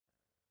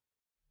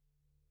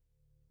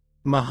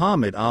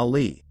Muhammad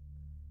Ali.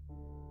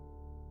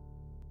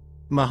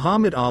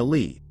 Muhammad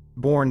Ali,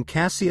 born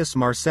Cassius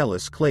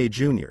Marcellus Clay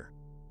Jr.,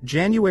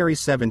 January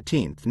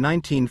 17,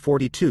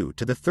 1942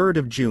 to the 3rd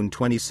of June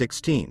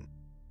 2016,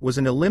 was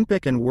an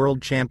Olympic and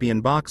world champion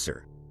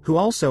boxer, who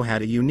also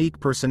had a unique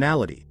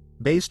personality,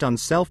 based on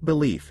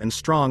self-belief and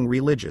strong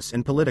religious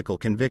and political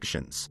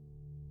convictions.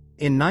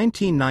 In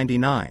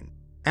 1999,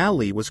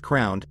 Ali was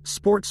crowned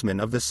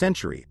Sportsman of the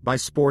Century by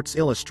Sports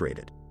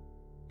Illustrated.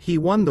 He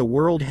won the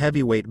World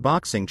Heavyweight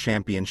Boxing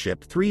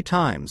Championship 3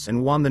 times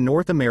and won the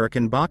North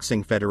American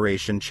Boxing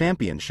Federation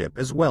Championship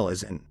as well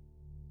as an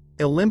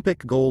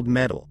Olympic gold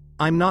medal.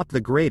 "I'm not the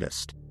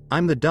greatest,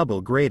 I'm the double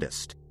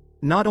greatest.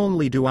 Not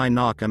only do I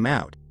knock 'em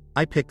out,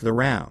 I pick the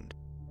round."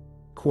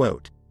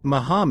 Quote,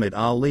 Muhammad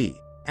Ali.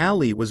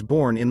 Ali was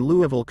born in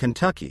Louisville,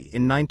 Kentucky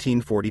in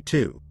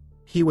 1942.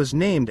 He was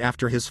named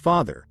after his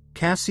father,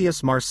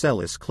 Cassius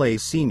Marcellus Clay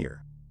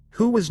Sr.,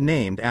 who was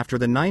named after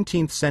the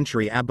 19th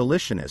century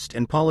abolitionist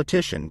and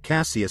politician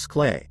Cassius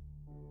Clay.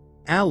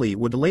 Ali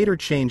would later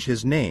change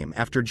his name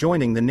after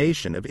joining the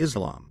Nation of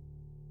Islam.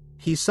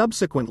 He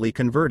subsequently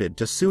converted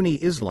to Sunni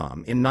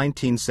Islam in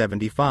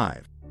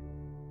 1975.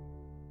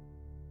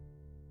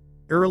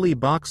 Early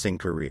boxing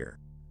career.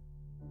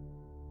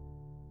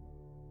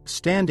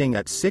 Standing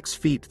at 6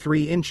 feet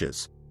 3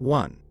 inches,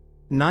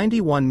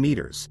 191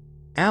 meters,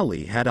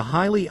 Ali had a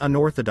highly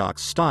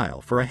unorthodox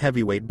style for a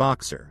heavyweight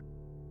boxer.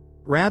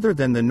 Rather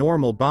than the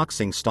normal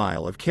boxing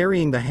style of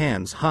carrying the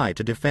hands high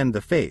to defend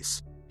the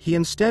face, he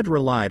instead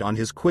relied on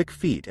his quick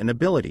feet and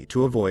ability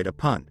to avoid a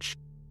punch.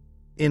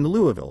 In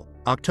Louisville,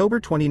 October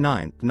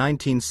 29,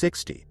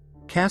 1960,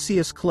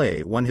 Cassius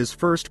Clay won his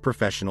first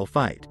professional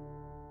fight.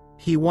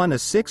 He won a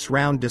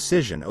 6-round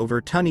decision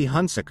over Tunney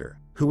Hunsaker,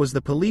 who was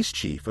the police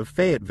chief of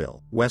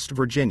Fayetteville, West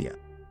Virginia.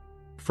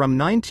 From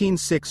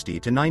 1960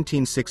 to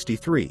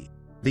 1963,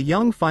 the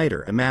young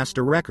fighter amassed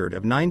a record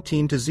of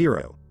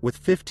 19-0, with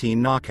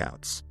 15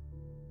 knockouts.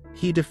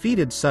 He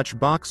defeated such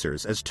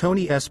boxers as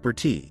Tony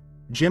Esperti,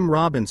 Jim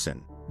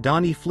Robinson,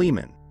 Donnie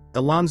Fleeman,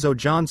 Alonzo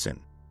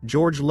Johnson,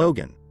 George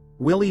Logan,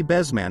 Willie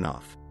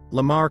Bezmanoff,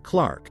 Lamar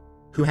Clark,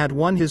 who had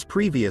won his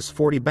previous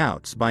 40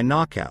 bouts by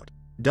knockout,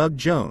 Doug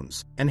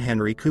Jones, and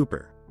Henry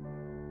Cooper.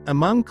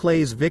 Among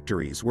Clay's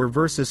victories were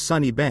versus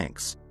Sonny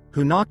Banks,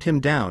 who knocked him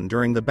down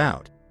during the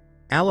bout,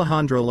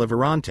 Alejandro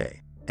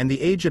Lavarante, and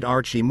the aged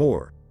Archie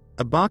Moore,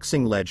 a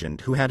boxing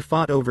legend who had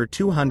fought over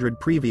 200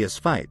 previous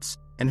fights,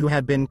 and who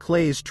had been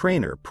Clay's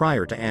trainer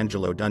prior to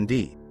Angelo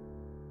Dundee.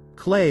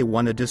 Clay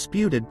won a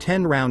disputed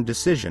 10-round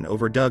decision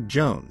over Doug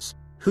Jones,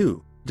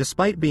 who,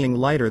 despite being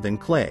lighter than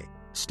Clay,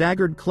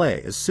 staggered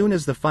Clay as soon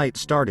as the fight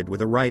started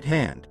with a right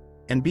hand,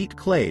 and beat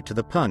Clay to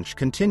the punch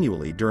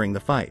continually during the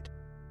fight.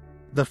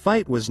 The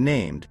fight was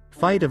named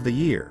Fight of the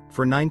Year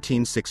for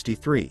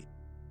 1963.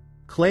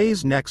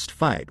 Clay's next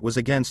fight was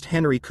against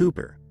Henry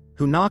Cooper,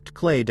 who knocked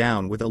Clay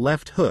down with a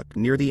left hook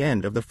near the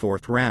end of the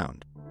 4th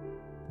round.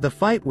 The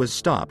fight was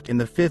stopped in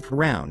the 5th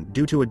round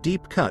due to a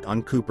deep cut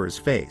on Cooper's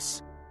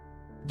face.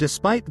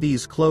 Despite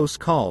these close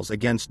calls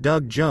against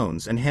Doug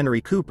Jones and Henry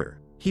Cooper,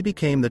 he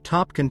became the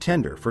top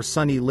contender for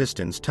Sonny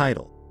Liston's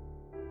title.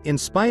 In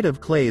spite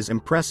of Clay's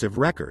impressive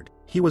record,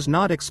 he was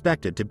not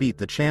expected to beat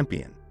the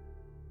champion.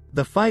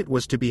 The fight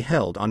was to be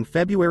held on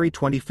February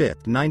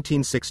 25,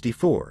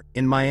 1964,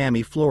 in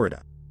Miami,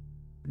 Florida.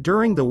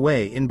 During the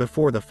weigh-in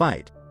before the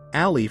fight,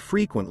 Ali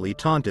frequently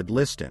taunted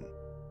Liston.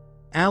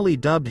 Ali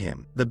dubbed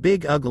him the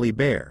Big Ugly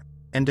Bear,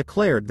 and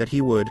declared that he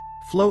would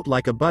float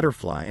like a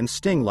butterfly and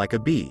sting like a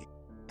bee.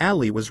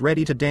 Ali was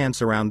ready to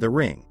dance around the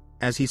ring,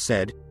 as he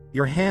said,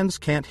 "Your hands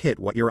can't hit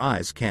what your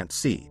eyes can't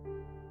see."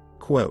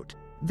 Quote,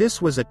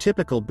 this was a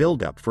typical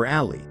build-up for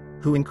Ali,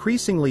 who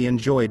increasingly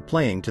enjoyed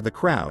playing to the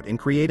crowd and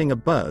creating a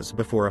buzz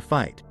before a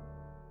fight.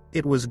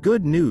 It was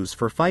good news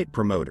for fight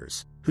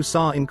promoters, who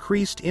saw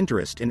increased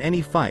interest in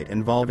any fight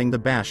involving the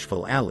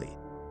bashful Ali.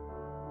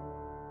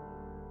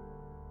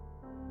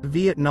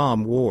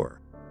 Vietnam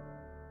War.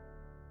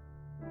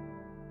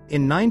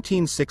 In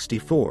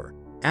 1964,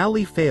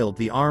 Ali failed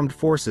the Armed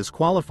Forces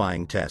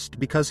qualifying test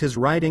because his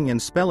writing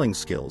and spelling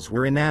skills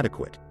were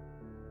inadequate.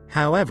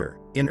 However,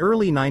 in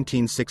early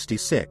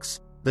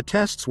 1966, the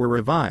tests were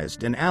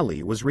revised and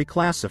Ali was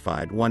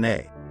reclassified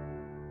 1A.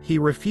 He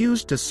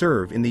refused to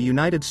serve in the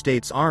United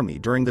States Army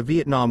during the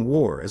Vietnam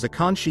War as a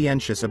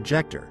conscientious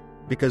objector,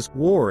 because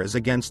war is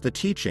against the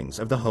teachings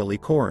of the Holy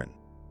Koran.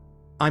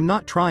 "I'm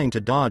not trying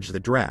to dodge the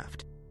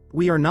draft.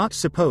 We are not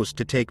supposed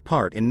to take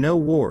part in no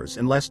wars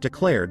unless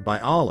declared by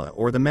Allah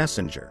or the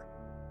Messenger.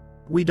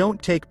 We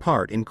don't take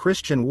part in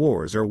Christian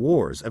wars or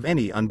wars of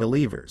any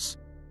unbelievers."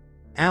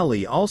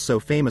 Ali also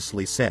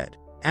famously said,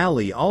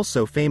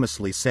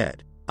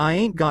 "I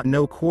ain't got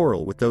no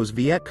quarrel with those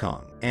Viet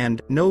Cong,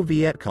 and no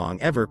Viet Cong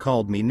ever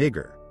called me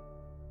nigger."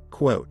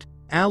 Quote,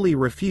 Ali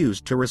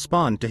refused to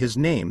respond to his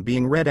name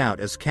being read out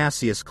as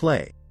Cassius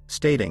Clay,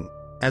 stating,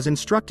 as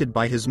instructed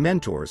by his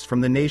mentors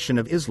from the Nation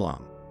of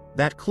Islam,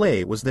 that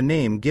Clay was the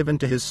name given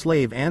to his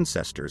slave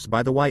ancestors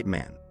by the white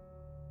man.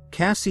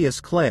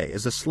 "Cassius Clay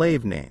is a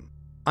slave name.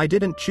 I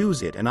didn't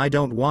choose it and I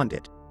don't want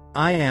it.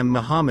 I am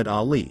Muhammad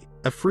Ali,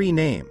 a free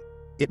name.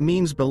 It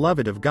means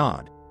beloved of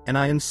God, and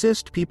I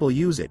insist people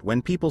use it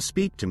when people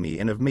speak to me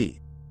and of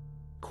me."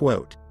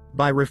 Quote,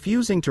 by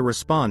refusing to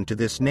respond to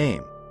this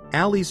name,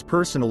 Ali's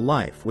personal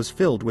life was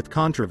filled with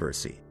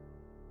controversy.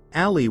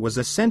 Ali was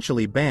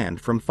essentially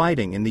banned from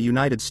fighting in the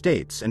United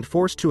States and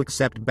forced to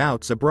accept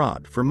bouts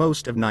abroad for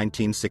most of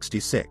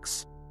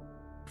 1966.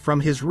 From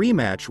his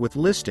rematch with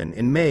Liston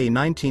in May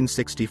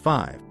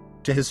 1965,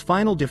 to his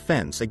final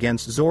defense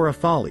against Zora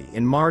Fali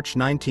in March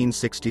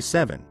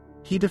 1967,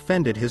 he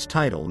defended his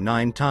title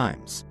 9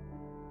 times.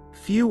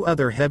 Few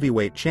other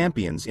heavyweight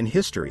champions in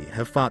history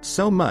have fought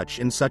so much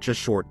in such a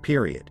short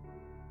period.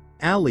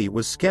 Ali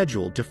was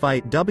scheduled to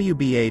fight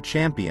WBA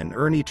champion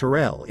Ernie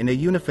Terrell in a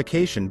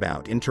unification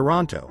bout in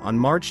Toronto on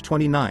March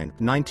 29,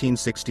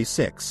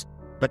 1966,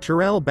 but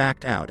Terrell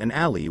backed out and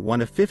Ali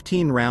won a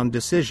 15-round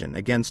decision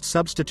against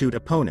substitute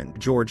opponent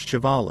George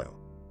Chuvalo.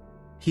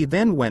 He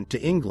then went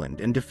to England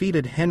and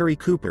defeated Henry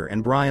Cooper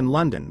and Brian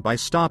London by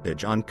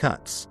stoppage on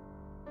cuts.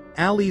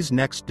 Ali's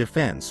next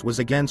defense was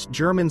against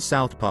German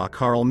southpaw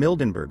Karl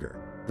Mildenberger,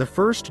 the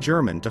first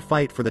German to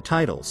fight for the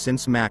title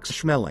since Max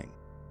Schmeling.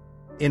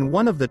 In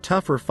one of the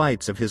tougher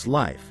fights of his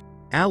life,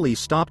 Ali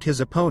stopped his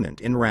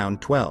opponent in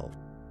round 12.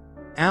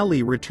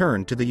 Ali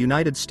returned to the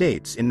United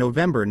States in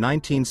November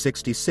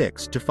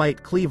 1966 to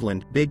fight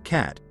Cleveland Big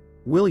Cat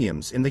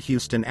Williams in the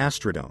Houston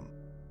Astrodome.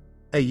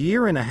 A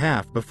year and a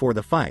half before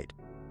the fight,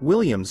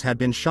 Williams had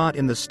been shot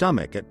in the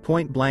stomach at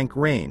point-blank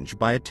range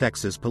by a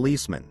Texas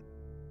policeman.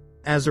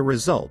 As a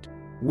result,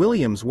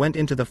 Williams went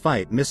into the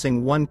fight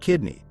missing one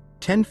kidney,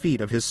 10 feet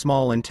of his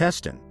small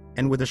intestine,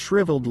 and with a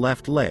shriveled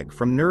left leg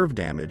from nerve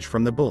damage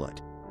from the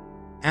bullet.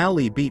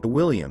 Ali beat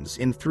Williams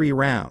in 3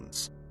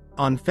 rounds.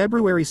 On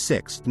February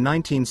 6,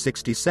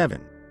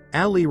 1967,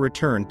 Ali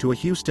returned to a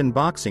Houston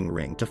boxing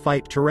ring to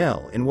fight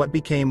Terrell in what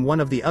became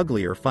one of the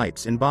uglier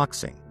fights in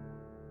boxing.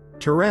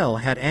 Terrell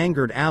had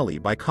angered Ali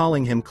by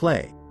calling him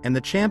Clay, and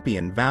the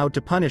champion vowed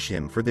to punish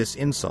him for this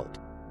insult.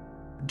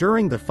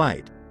 During the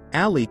fight,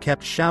 Ali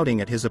kept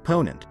shouting at his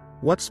opponent,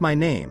 "What's my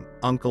name,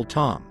 Uncle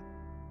Tom?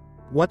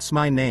 What's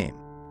my name?"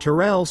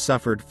 Terrell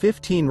suffered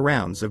 15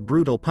 rounds of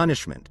brutal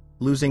punishment,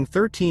 losing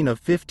 13 of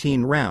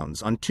 15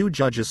 rounds on 2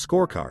 judges'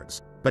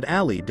 scorecards, but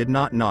Ali did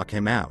not knock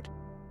him out.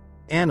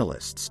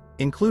 Analysts,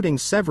 including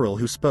several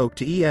who spoke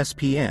to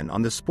ESPN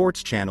on the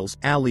sports channel's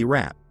Ali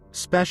Rap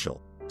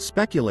special,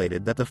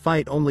 speculated that the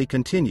fight only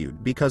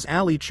continued because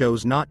Ali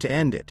chose not to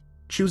end it,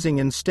 choosing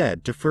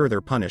instead to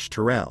further punish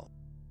Terrell.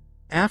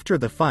 After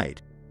the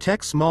fight,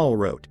 Tex Mall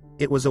wrote,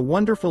 "It was a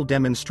wonderful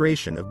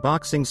demonstration of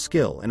boxing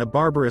skill and a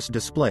barbarous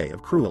display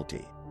of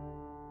cruelty."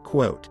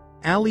 Quote,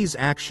 Ali's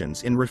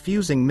actions in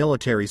refusing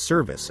military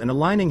service and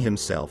aligning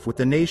himself with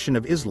the Nation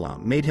of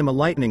Islam made him a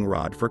lightning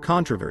rod for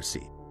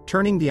controversy,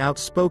 turning the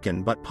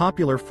outspoken but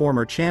popular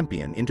former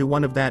champion into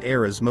one of that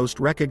era's most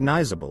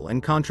recognizable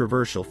and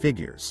controversial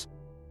figures.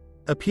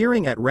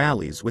 Appearing at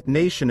rallies with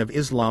Nation of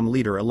Islam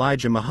leader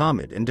Elijah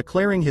Muhammad and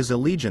declaring his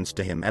allegiance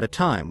to him at a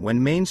time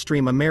when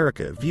mainstream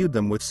America viewed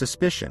them with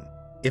suspicion,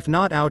 if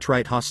not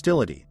outright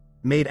hostility,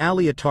 made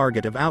Ali a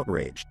target of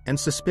outrage and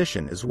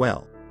suspicion as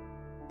well.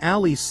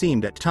 Ali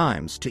seemed at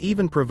times to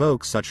even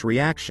provoke such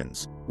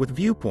reactions, with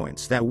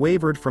viewpoints that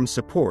wavered from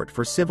support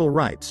for civil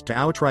rights to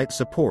outright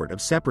support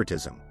of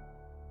separatism.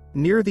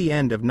 Near the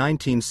end of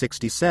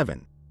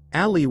 1967,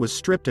 Ali was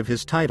stripped of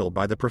his title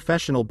by the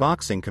Professional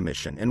Boxing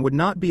Commission and would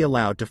not be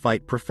allowed to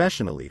fight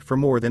professionally for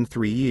more than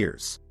 3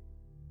 years.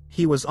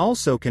 He was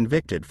also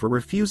convicted for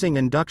refusing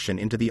induction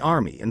into the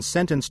army and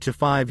sentenced to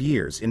 5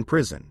 years in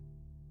prison.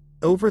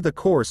 Over the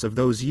course of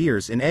those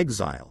years in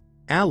exile,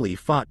 Ali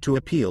fought to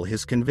appeal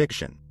his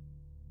conviction.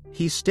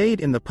 He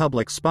stayed in the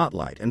public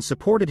spotlight and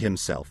supported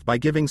himself by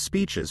giving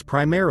speeches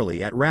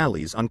primarily at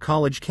rallies on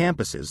college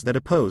campuses that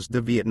opposed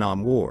the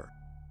Vietnam War.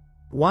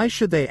 "Why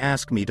should they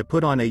ask me to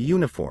put on a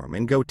uniform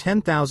and go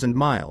 10,000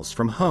 miles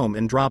from home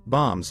and drop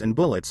bombs and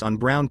bullets on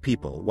brown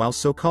people while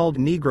so-called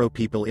Negro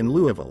people in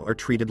Louisville are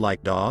treated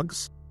like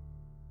dogs?"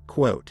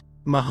 Quote,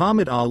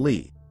 Muhammad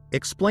Ali,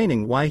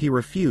 explaining why he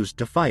refused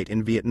to fight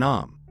in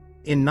Vietnam.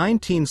 In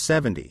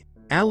 1970,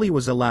 Ali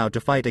was allowed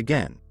to fight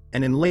again,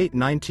 and in late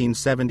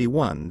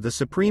 1971 the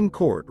Supreme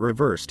Court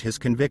reversed his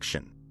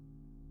conviction.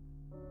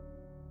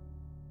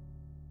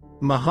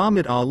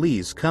 Muhammad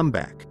Ali's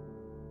comeback.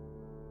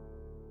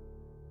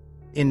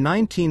 In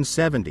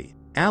 1970,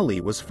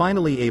 Ali was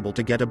finally able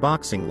to get a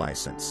boxing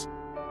license.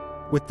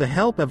 With the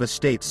help of a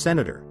state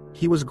senator,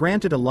 he was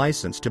granted a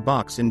license to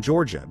box in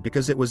Georgia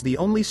because it was the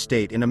only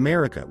state in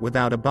America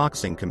without a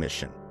boxing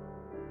commission.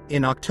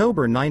 In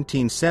October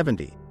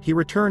 1970, he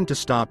returned to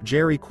stop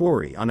Jerry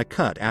Quarry on a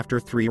cut after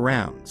 3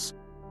 rounds.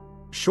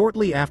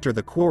 Shortly after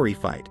the Quarry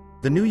fight,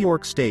 the New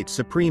York State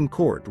Supreme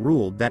Court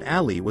ruled that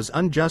Ali was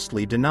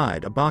unjustly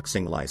denied a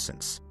boxing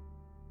license.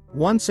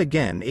 Once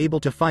again able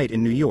to fight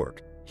in New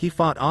York, he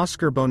fought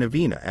Oscar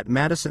Bonavena at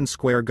Madison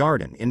Square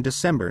Garden in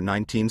December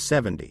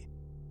 1970.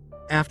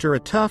 After a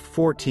tough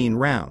 14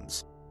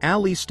 rounds,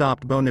 Ali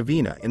stopped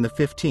Bonavena in the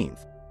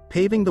 15th,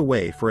 paving the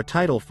way for a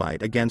title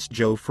fight against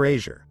Joe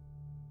Frazier.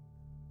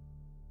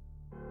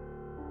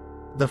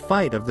 The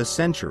fight of the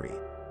century.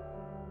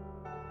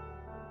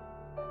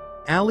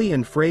 Ali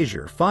and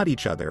Frazier fought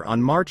each other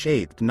on March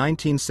 8,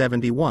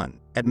 1971,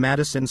 at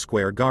Madison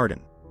Square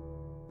Garden.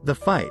 The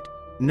fight,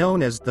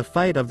 known as the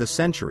fight of the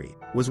century,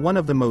 was one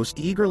of the most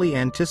eagerly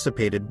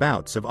anticipated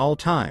bouts of all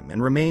time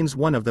and remains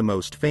one of the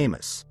most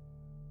famous.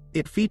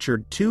 It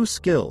featured two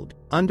skilled,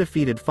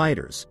 undefeated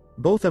fighters,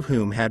 both of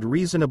whom had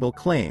reasonable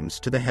claims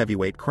to the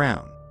heavyweight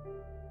crown.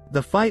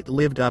 The fight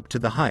lived up to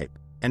the hype,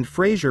 and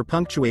Frazier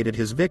punctuated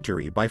his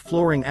victory by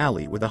flooring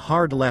Ali with a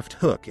hard left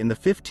hook in the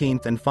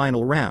 15th and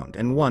final round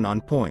and won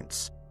on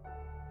points.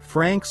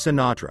 Frank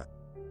Sinatra,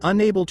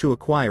 unable to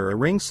acquire a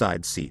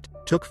ringside seat,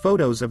 took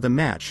photos of the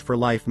match for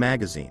Life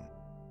magazine.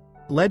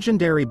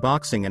 Legendary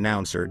boxing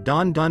announcer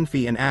Don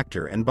Dunphy and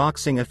actor and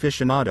boxing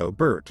aficionado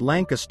Burt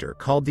Lancaster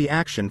called the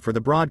action for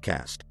the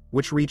broadcast,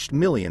 which reached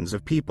millions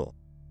of people.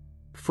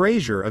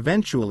 Frazier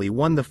eventually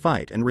won the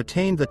fight and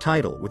retained the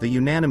title with a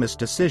unanimous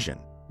decision,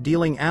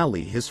 dealing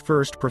Ali his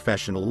first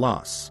professional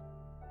loss.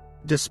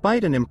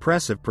 Despite an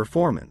impressive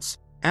performance,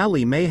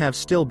 Ali may have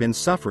still been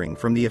suffering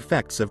from the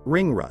effects of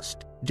ring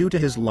rust due to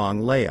his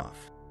long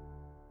layoff.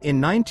 In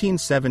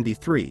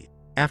 1973,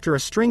 after a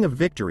string of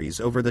victories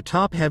over the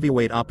top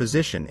heavyweight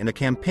opposition in a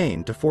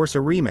campaign to force a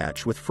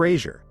rematch with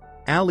Frazier,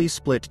 Ali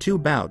split two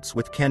bouts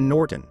with Ken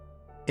Norton.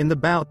 In the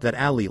bout that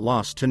Ali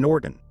lost to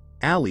Norton,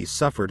 Ali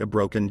suffered a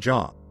broken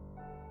jaw.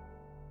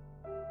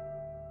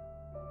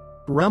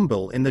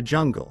 Rumble in the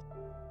Jungle.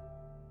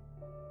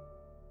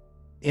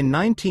 In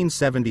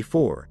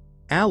 1974,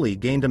 Ali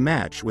gained a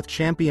match with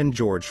champion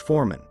George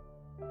Foreman.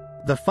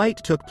 The fight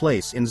took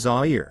place in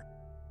Zaire,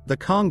 the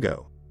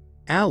Congo.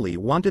 Ali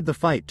wanted the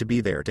fight to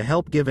be there to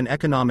help give an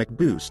economic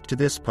boost to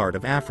this part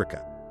of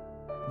Africa.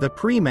 The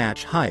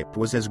pre-match hype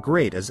was as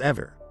great as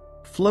ever.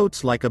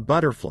 Floats like a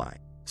butterfly,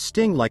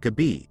 sting like a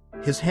bee,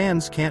 his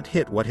hands can't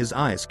hit what his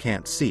eyes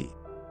can't see.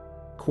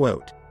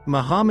 Quote,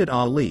 Muhammad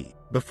Ali,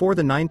 before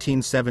the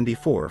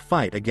 1974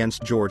 fight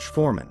against George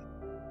Foreman.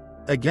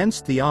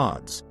 Against the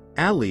odds,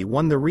 Ali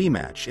won the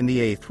rematch in the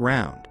 8th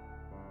round.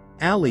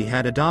 Ali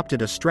had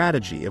adopted a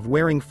strategy of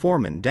wearing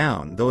Foreman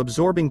down though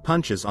absorbing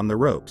punches on the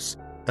ropes,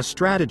 a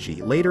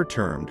strategy later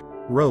termed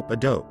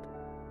rope-a-dope.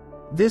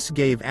 This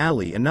gave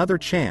Ali another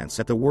chance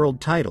at the world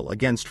title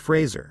against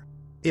Frazier.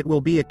 It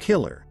will be a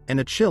killer, and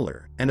a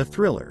chiller, and a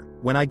thriller,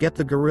 when I get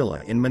the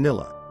gorilla in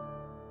Manila.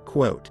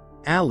 Quote,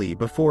 Ali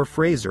before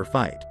Frazier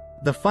fight.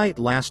 The fight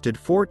lasted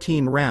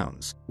 14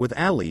 rounds, with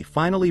Ali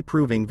finally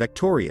proving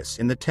victorious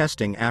in the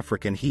testing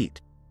African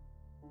heat.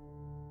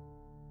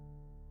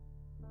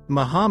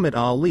 Muhammad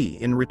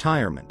Ali in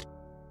retirement.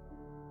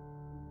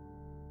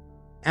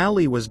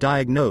 Ali was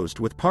diagnosed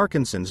with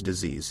Parkinson's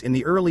disease in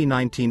the early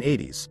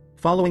 1980s,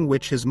 following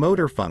which his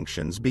motor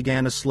functions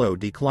began a slow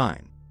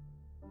decline.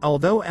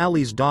 Although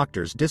Ali's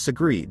doctors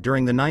disagreed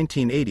during the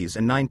 1980s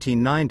and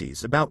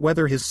 1990s about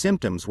whether his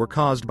symptoms were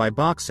caused by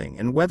boxing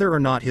and whether or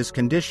not his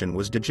condition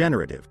was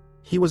degenerative,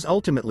 he was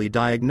ultimately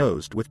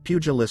diagnosed with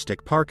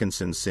pugilistic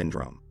Parkinson's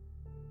syndrome.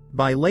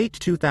 By late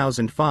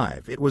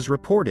 2005, it was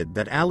reported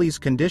that Ali's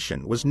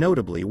condition was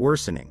notably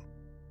worsening.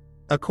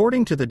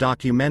 According to the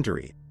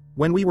documentary,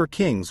 When We Were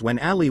Kings, when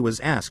Ali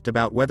was asked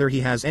about whether he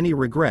has any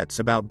regrets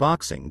about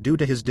boxing due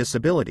to his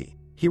disability,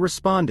 he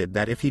responded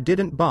that if he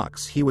didn't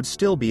box he would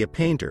still be a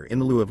painter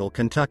in Louisville,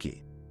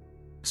 Kentucky.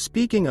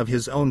 Speaking of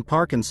his own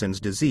Parkinson's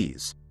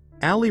disease,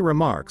 Ali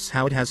remarks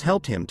how it has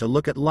helped him to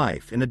look at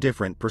life in a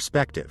different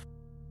perspective.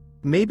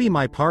 Maybe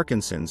my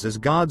Parkinson's is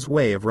God's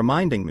way of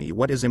reminding me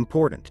what is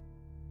important.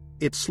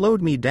 It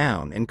slowed me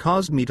down and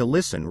caused me to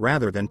listen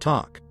rather than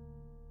talk.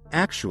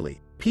 Actually,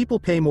 people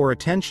pay more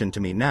attention to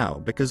me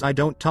now because I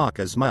don't talk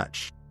as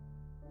much.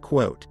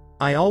 Quote,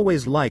 I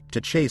always liked to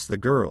chase the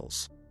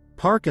girls.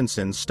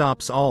 Parkinson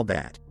stops all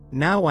that.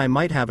 Now I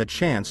might have a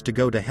chance to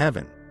go to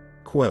heaven.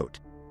 Quote.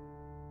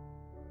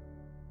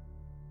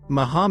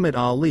 Muhammad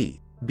Ali,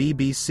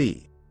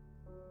 BBC.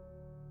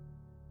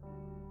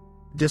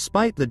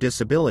 Despite the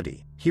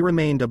disability, he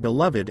remained a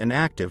beloved and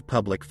active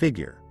public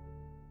figure.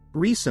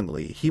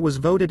 Recently he was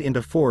voted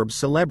into Forbes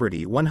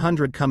Celebrity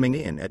 100, coming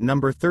in at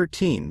number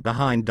 13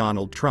 behind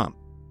Donald Trump.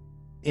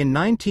 In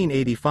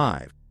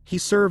 1985, he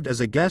served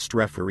as a guest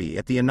referee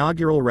at the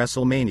inaugural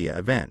WrestleMania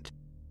event.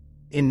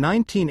 In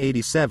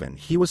 1987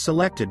 he was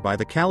selected by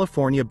the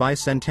California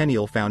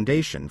Bicentennial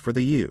Foundation for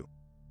the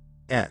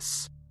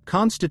U.S.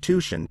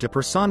 Constitution to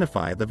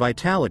personify the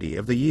vitality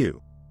of the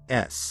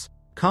U.S.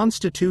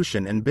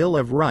 Constitution and Bill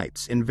of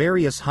Rights in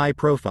various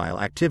high-profile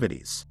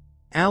activities.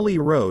 Ali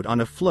rode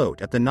on a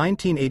float at the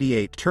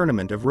 1988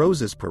 Tournament of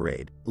Roses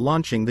parade,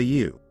 launching the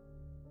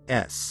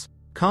U.S.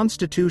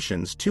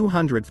 Constitution's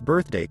 200th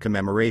birthday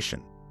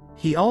commemoration.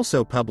 He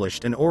also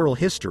published an oral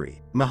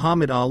history,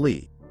 Muhammad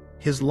Ali,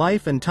 His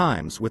Life and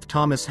Times with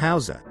Thomas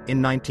Hauser,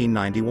 in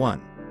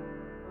 1991.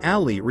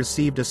 Ali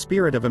received a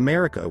Spirit of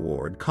America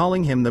Award,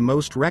 calling him the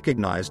most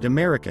recognized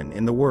American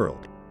in the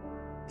world.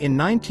 In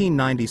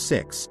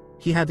 1996,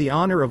 he had the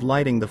honor of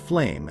lighting the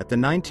flame at the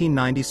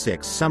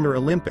 1996 Summer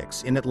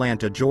Olympics in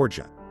Atlanta,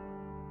 Georgia.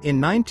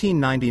 In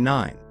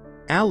 1999,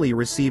 Ali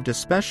received a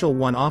special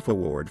one-off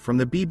award from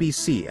the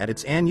BBC at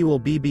its annual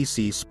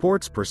BBC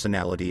Sports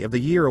Personality of the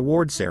Year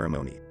award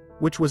ceremony,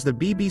 which was the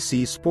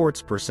BBC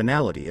Sports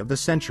Personality of the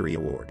Century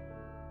Award.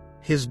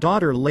 His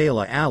daughter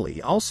Layla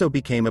Ali also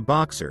became a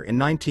boxer in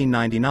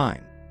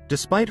 1999,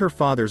 despite her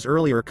father's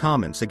earlier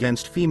comments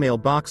against female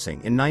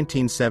boxing in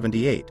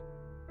 1978.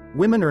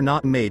 Women are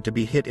not made to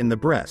be hit in the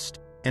breast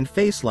and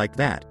face like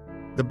that.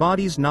 The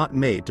body's not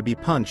made to be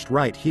punched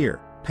right here,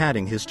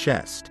 patting his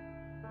chest.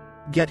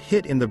 Get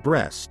hit in the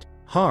breast,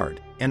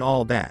 hard, and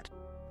all that.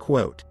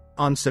 Quote,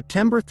 on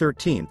September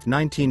 13,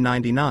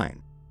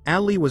 1999,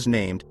 Ali was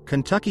named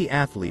Kentucky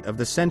Athlete of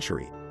the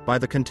Century by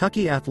the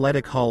Kentucky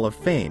Athletic Hall of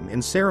Fame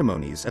in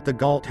ceremonies at the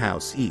Galt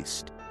House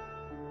East.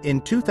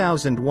 In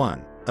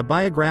 2001, a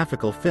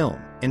biographical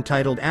film,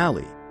 entitled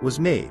Ali, was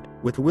made,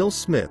 with Will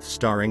Smith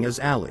starring as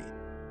Ali.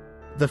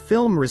 The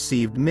film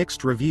received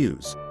mixed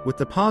reviews, with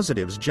the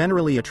positives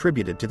generally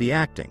attributed to the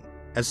acting,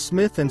 as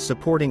Smith and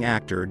supporting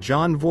actor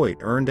Jon Voight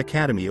earned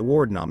Academy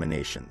Award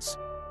nominations.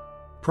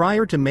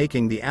 Prior to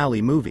making the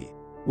Ali movie,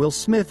 Will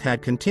Smith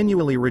had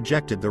continually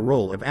rejected the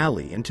role of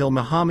Ali until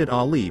Muhammad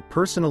Ali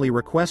personally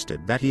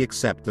requested that he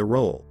accept the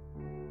role.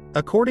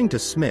 According to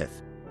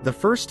Smith, the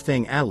first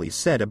thing Ali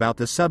said about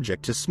the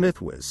subject to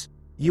Smith was,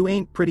 "You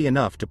ain't pretty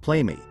enough to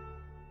play me."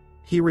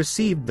 He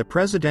received the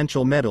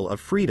Presidential Medal of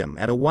Freedom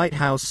at a White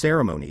House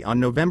ceremony on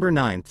November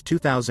 9,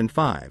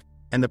 2005,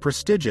 and the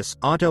prestigious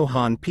Otto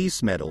Hahn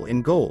Peace Medal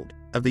in Gold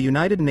of the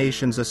United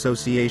Nations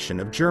Association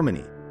of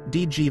Germany,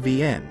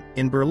 DGVN,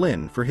 in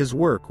Berlin for his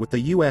work with the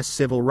U.S.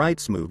 Civil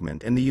Rights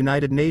Movement and the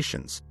United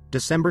Nations,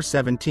 December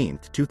 17,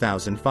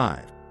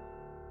 2005.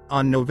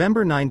 On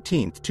November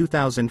 19,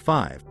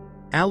 2005,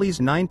 Ali's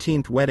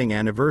 19th wedding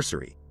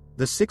anniversary,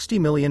 the $60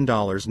 million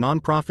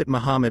nonprofit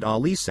Muhammad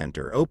Ali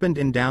Center opened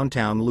in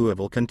downtown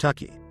Louisville,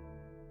 Kentucky.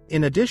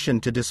 In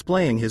addition to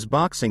displaying his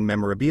boxing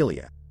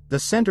memorabilia, the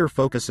center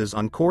focuses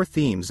on core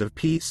themes of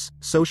peace,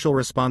 social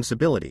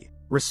responsibility,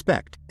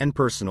 respect, and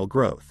personal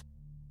growth.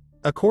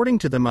 According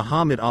to the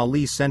Muhammad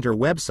Ali Center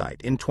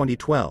website in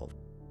 2012,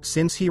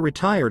 since he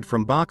retired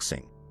from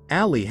boxing,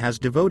 Ali has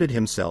devoted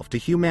himself to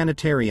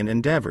humanitarian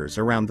endeavors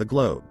around the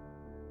globe.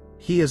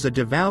 He is a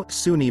devout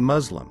Sunni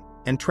Muslim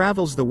and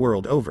travels the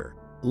world over,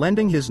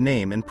 lending his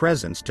name and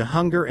presence to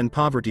hunger and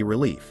poverty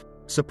relief,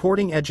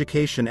 supporting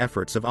education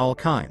efforts of all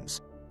kinds,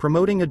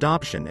 promoting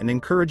adoption and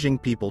encouraging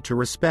people to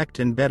respect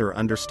and better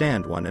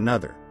understand one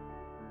another.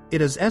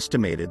 It is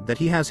estimated that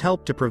he has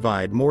helped to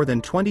provide more than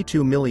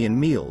 22 million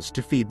meals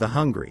to feed the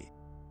hungry.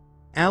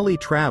 Ali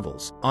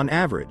travels, on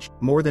average,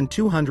 more than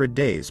 200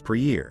 days per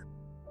year.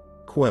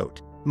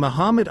 Quote,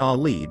 Muhammad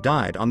Ali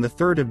died on the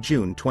 3rd of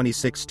June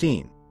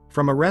 2016,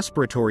 from a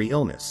respiratory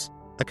illness,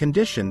 a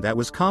condition that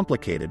was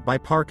complicated by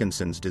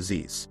Parkinson's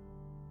disease.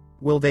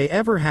 Will they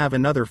ever have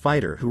another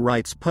fighter who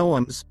writes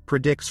poems,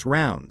 predicts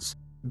rounds,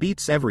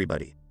 beats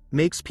everybody,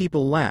 makes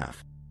people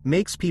laugh,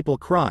 makes people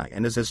cry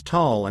and is as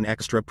tall and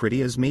extra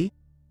pretty as me?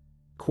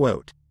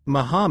 Quote,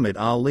 Muhammad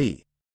Ali.